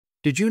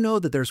Did you know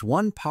that there's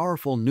one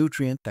powerful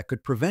nutrient that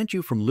could prevent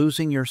you from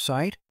losing your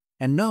sight?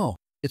 And no,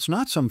 it's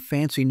not some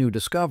fancy new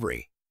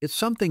discovery. It's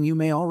something you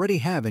may already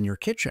have in your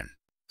kitchen.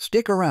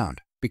 Stick around,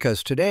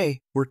 because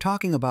today we're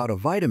talking about a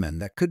vitamin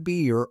that could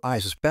be your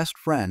eye's best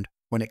friend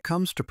when it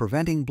comes to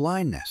preventing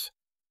blindness.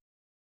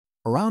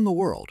 Around the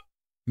world,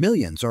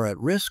 millions are at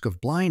risk of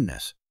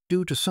blindness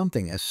due to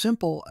something as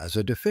simple as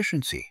a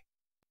deficiency.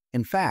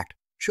 In fact,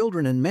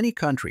 children in many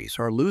countries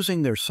are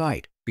losing their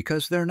sight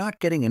because they're not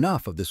getting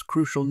enough of this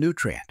crucial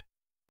nutrient.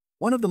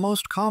 One of the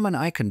most common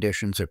eye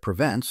conditions it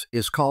prevents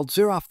is called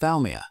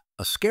xerophthalmia,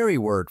 a scary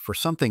word for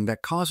something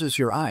that causes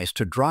your eyes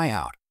to dry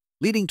out,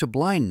 leading to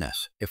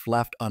blindness if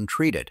left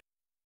untreated.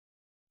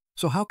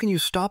 So how can you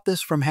stop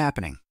this from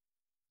happening?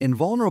 In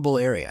vulnerable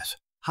areas,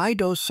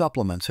 high-dose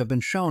supplements have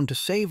been shown to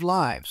save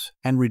lives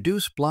and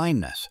reduce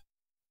blindness.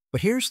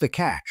 But here's the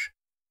catch.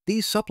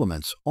 These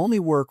supplements only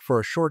work for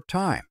a short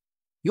time.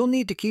 You'll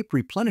need to keep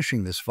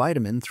replenishing this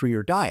vitamin through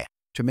your diet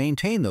to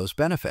maintain those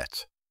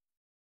benefits.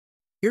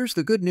 Here's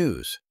the good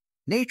news.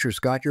 Nature's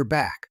got your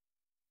back.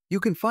 You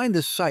can find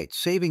this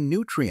sight-saving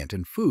nutrient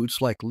in foods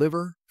like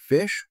liver,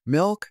 fish,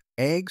 milk,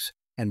 eggs,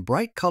 and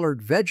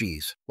bright-colored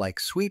veggies like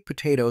sweet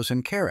potatoes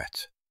and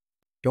carrots.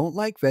 Don't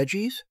like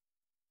veggies?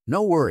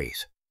 No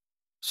worries.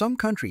 Some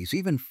countries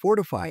even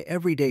fortify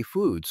everyday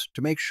foods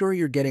to make sure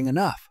you're getting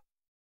enough.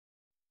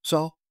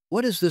 So,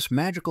 what is this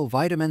magical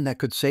vitamin that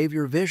could save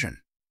your vision?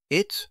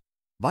 It's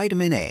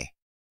vitamin A.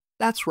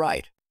 That's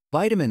right.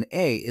 Vitamin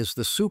A is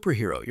the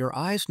superhero your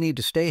eyes need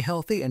to stay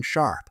healthy and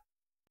sharp.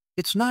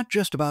 It's not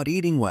just about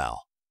eating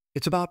well.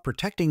 It's about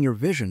protecting your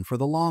vision for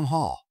the long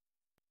haul.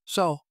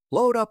 So,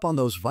 load up on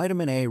those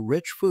vitamin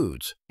A-rich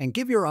foods and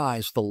give your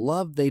eyes the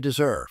love they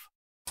deserve.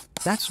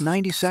 That's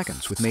 90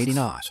 seconds with Made in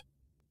Oz.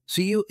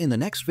 See you in the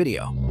next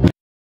video.